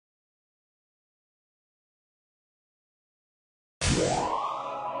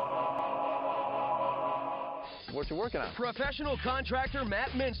What you working on? Professional contractor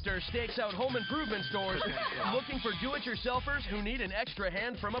Matt Minster stakes out home improvement stores looking for do-it-yourselfers who need an extra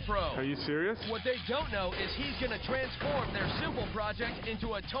hand from a pro. Are you serious? What they don't know is he's going to transform their simple project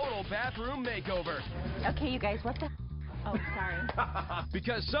into a total bathroom makeover. Okay, you guys, what the... Oh, sorry.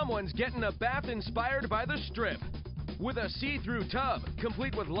 Because someone's getting a bath inspired by the Strip. With a see-through tub,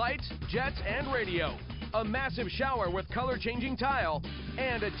 complete with lights, jets, and radio. A massive shower with color-changing tile,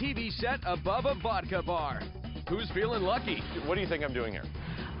 and a TV set above a vodka bar. Who's feeling lucky? What do you think I'm doing here?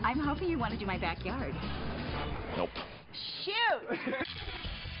 I'm hoping you want to do my backyard. Nope. Shoot!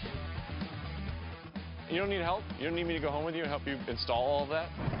 You don't need help? You don't need me to go home with you and help you install all of that?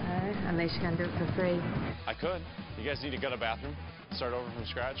 Unless you can do it for free. I could. You guys need to gut a bathroom? Start over from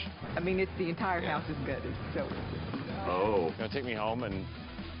scratch? I mean, it's the entire house is gutted, so... Oh. You gonna take me home and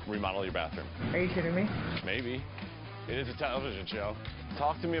remodel your bathroom? Are you kidding me? Maybe. It is a television show.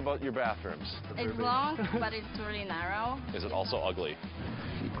 Talk to me about your bathrooms. It's long, but it's really narrow. Is it also ugly?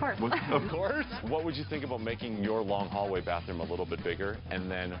 Of course. Of course. What would you think about making your long hallway bathroom a little bit bigger and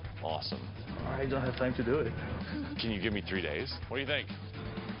then awesome? I don't have time to do it. Can you give me 3 days? What do you think?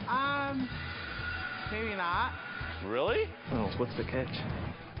 Maybe not. Really? Oh, what's the catch?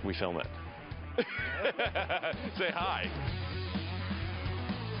 We film it. Say hi.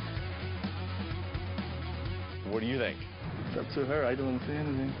 What do you think? It's up to her. I don't say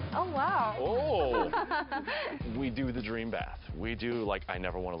anything. Oh, wow. Oh. We do the dream bath. We do, like, I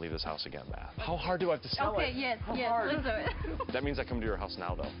never want to leave this house again bath. How hard do I have to sell it? Okay, yes, hard? let's do it. That means I come to your house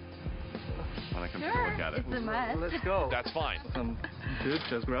now, though. When I come to look at it. It's a mess. Let's go. That's fine. Dude,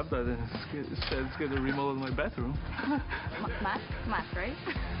 just grab that and it's gonna remodel my bathroom. Math, right?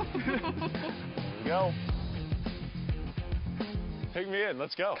 Here we go. Take me in.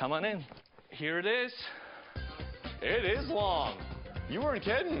 Let's go. Come on in. Here it is. It is long. You weren't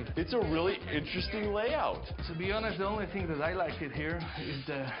kidding. It's a really interesting layout. To be honest, the only thing that I like it here is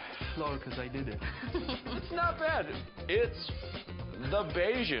the floor because I did it. It's not bad. It's the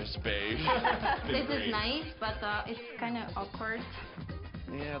beigest beige. This is nice, but it's kind of awkward.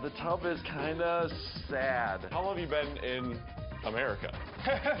 Yeah, the tub is kind of sad. How long have you been in America?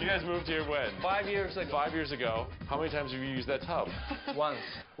 You guys moved here when? 5 years ago. 5 years ago. How many times have you used that tub? Once.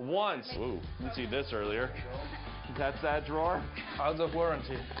 Once. Ooh, didn't see this earlier. That's that drawer? Out of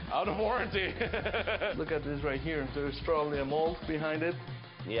warranty. Out of warranty. Look at this right here. There's probably a mold behind it.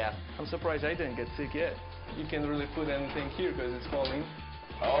 Yeah. I'm surprised I didn't get sick yet. You can't really put anything here because it's falling.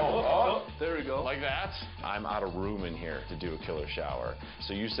 Oh, there we go. Like that? I'm out of room in here to do a killer shower.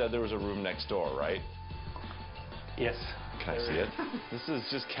 So you said there was a room next door, right? Yes. Can I see it? This is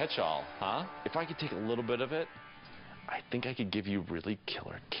just catch-all, huh? If I could take a little bit of it, I think I could give you really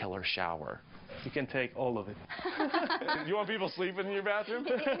killer shower. You can take all of it. You want people sleeping in your bathroom?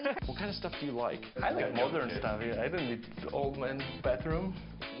 What kind of stuff do you like? I like modern stuff here. I don't need old man bathroom.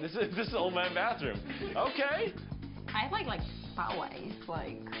 This is old man bathroom. Okay. I like spa ways,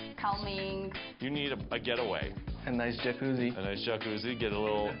 like calming. You need a getaway. A nice jacuzzi. A nice jacuzzi. Get a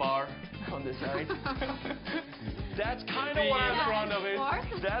little bar on the side. That's kind of what I'm fond of it.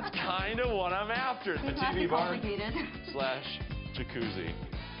 That's kind of what I'm after. The TV bar / jacuzzi.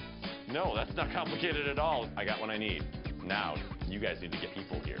 No, that's not complicated at all. I got what I need. Now, you guys need to get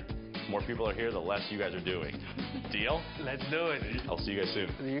people here. The more people are here, the less you guys are doing. Deal? Let's do it. I'll see you guys soon.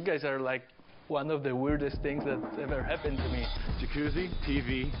 You guys are like one of the weirdest things that's ever happened to me. Jacuzzi,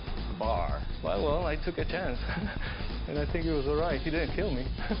 TV, bar. Well, I took a chance. And I think it was all right. He didn't kill me.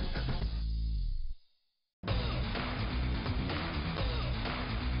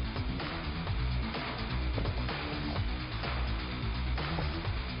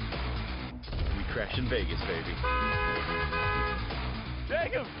 Crash in Vegas, baby.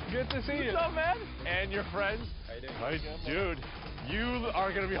 Jacob, good to see you. What's up, man? And your friends? How you doing? Hi, dude. You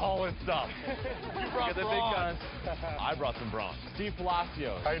are going to be hauling stuff. You brought the big guns. I brought some bronze. Steve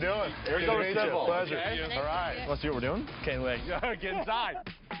Palacio. How you doing? Here goes Civil. Pleasure. Okay? All right. Want to see what we're doing? Can't wait. Get inside.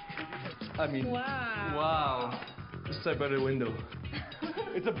 I mean, wow. Let's talk about the window.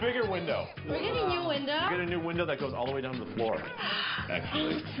 It's a bigger window. We're getting a new window. You get a new window that goes all the way down to the floor.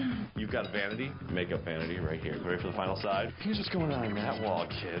 Actually, you've got a vanity, makeup vanity right here. Ready for the final side? You're just going on that wall,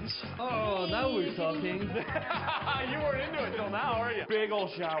 kids. Oh, now we're talking. You weren't into it till now, are you? Big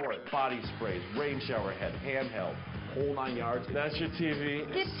old shower, body sprays, rain shower head, handheld, whole 9 yards. That's your TV.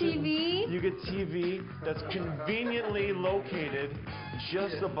 Good TV. You get TV that's conveniently located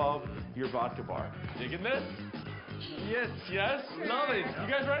just above your vodka bar. Digging this? Yes, yes. Love it. You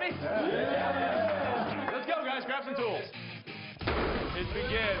guys ready? Yeah. Let's go, guys. Grab some tools. It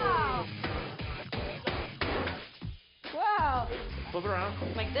begins. Wow. Flip it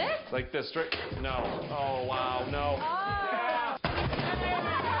around. Like this? Like this, straight. No. Oh, wow, no. Oh.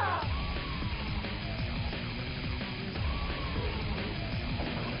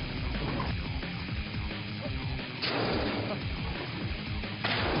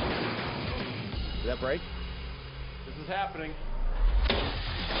 Did that break? This is happening.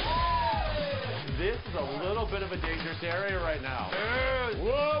 This is a little bit of a dangerous area right now.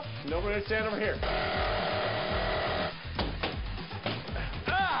 Whoop! Nobody stand over here.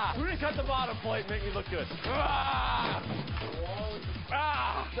 Ah! We're gonna cut the bottom plate, make me look good. Ah!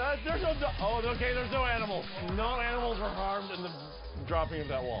 Ah! There's no. Oh, okay. There's no animals. No animals were harmed in the dropping of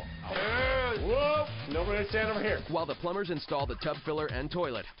that wall. Whoop! Nobody stand over here. While the plumbers install the tub filler and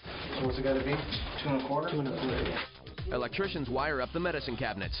toilet, So what's it got to be? 2 1/4? 2 1/4. electricians wire up the medicine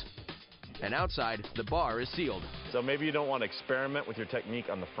cabinets. And outside, the bar is sealed. So maybe you don't want to experiment with your technique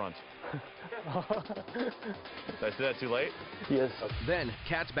on the front. Did I say that too late? Yes. Then,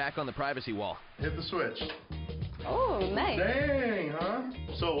 cat's back on the privacy wall. Hit the switch. Oh, nice. Dang, huh?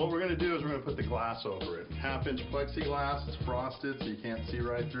 So what we're going to do is we're going to put the glass over it. 1/2-inch plexiglass. It's frosted so you can't see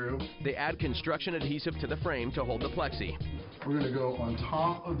right through. They add construction adhesive to the frame to hold the plexi. We're going to go on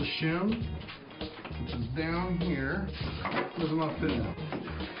top of the shim, which is down here. There's enough fit now.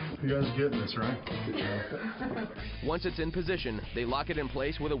 You guys are getting this, right? Once it's in position, they lock it in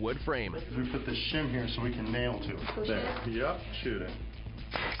place with a wood frame. We put this shim here so we can nail to it. There. Yep, shoot it.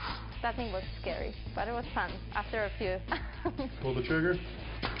 That thing was scary, but it was fun after a few. Pull the trigger.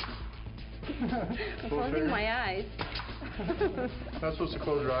 I'm closing my eyes. Not supposed to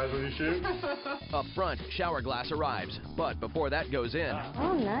close your eyes when you shoot. Up front, shower glass arrives, but before that goes in,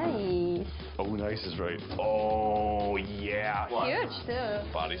 Oh, nice. Oh, nice is right. Oh, yeah. Huge,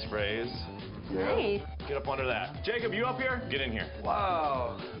 too. Body sprays. Nice. Get up under that. Jacob, you up here? Get in here.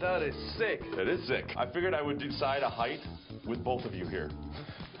 Wow, that is sick. It is sick. I figured I would decide a height with both of you here.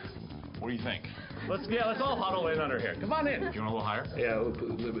 What do you think? Let's all huddle in under here. Come on in. Do you want a little higher? Yeah, we'll put it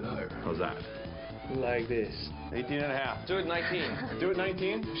a little bit higher. How's that? Like this. 18 and a half. Do it 19. Do it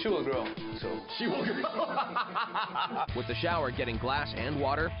 19? She will grow. So She will grow. with the shower getting glass and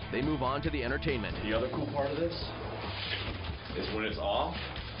water, they move on to the entertainment. The other cool part of this is when it's off,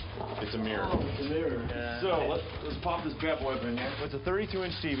 it's a mirror. the mirror. Yeah. So let's pop this bad boy up in here. It's a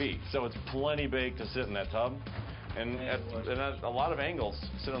 32-inch TV, so it's plenty big to sit in that tub, and at a lot of angles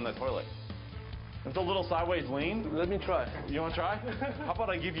sit on that toilet. It's a little sideways lean. Let me try. You want to try? How about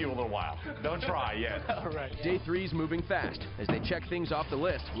I give you a little while? Don't try yet. All right. Day 3's moving fast as they check things off the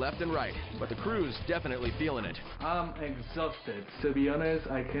list left and right, but the crew's definitely feeling it. I'm exhausted. To be honest,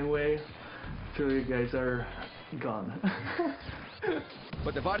 I can't wait till you guys are gone.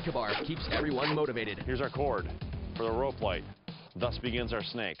 But the vodka bar keeps everyone motivated. Here's our cord for the rope light. Thus begins our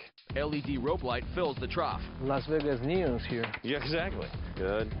snake. LED rope light fills the trough. Las Vegas neons here. Yeah, exactly.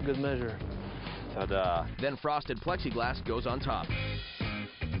 Good. Good measure. Ta-da. Then frosted plexiglass goes on top.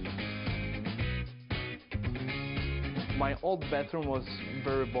 My old bathroom was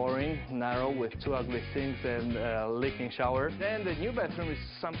very boring, narrow, with 2 ugly sinks and a leaking shower. Then the new bathroom is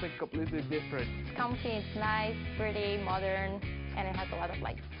something completely different. It's comfy, it's nice, pretty, modern, and it has a lot of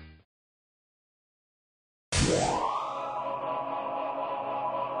lights.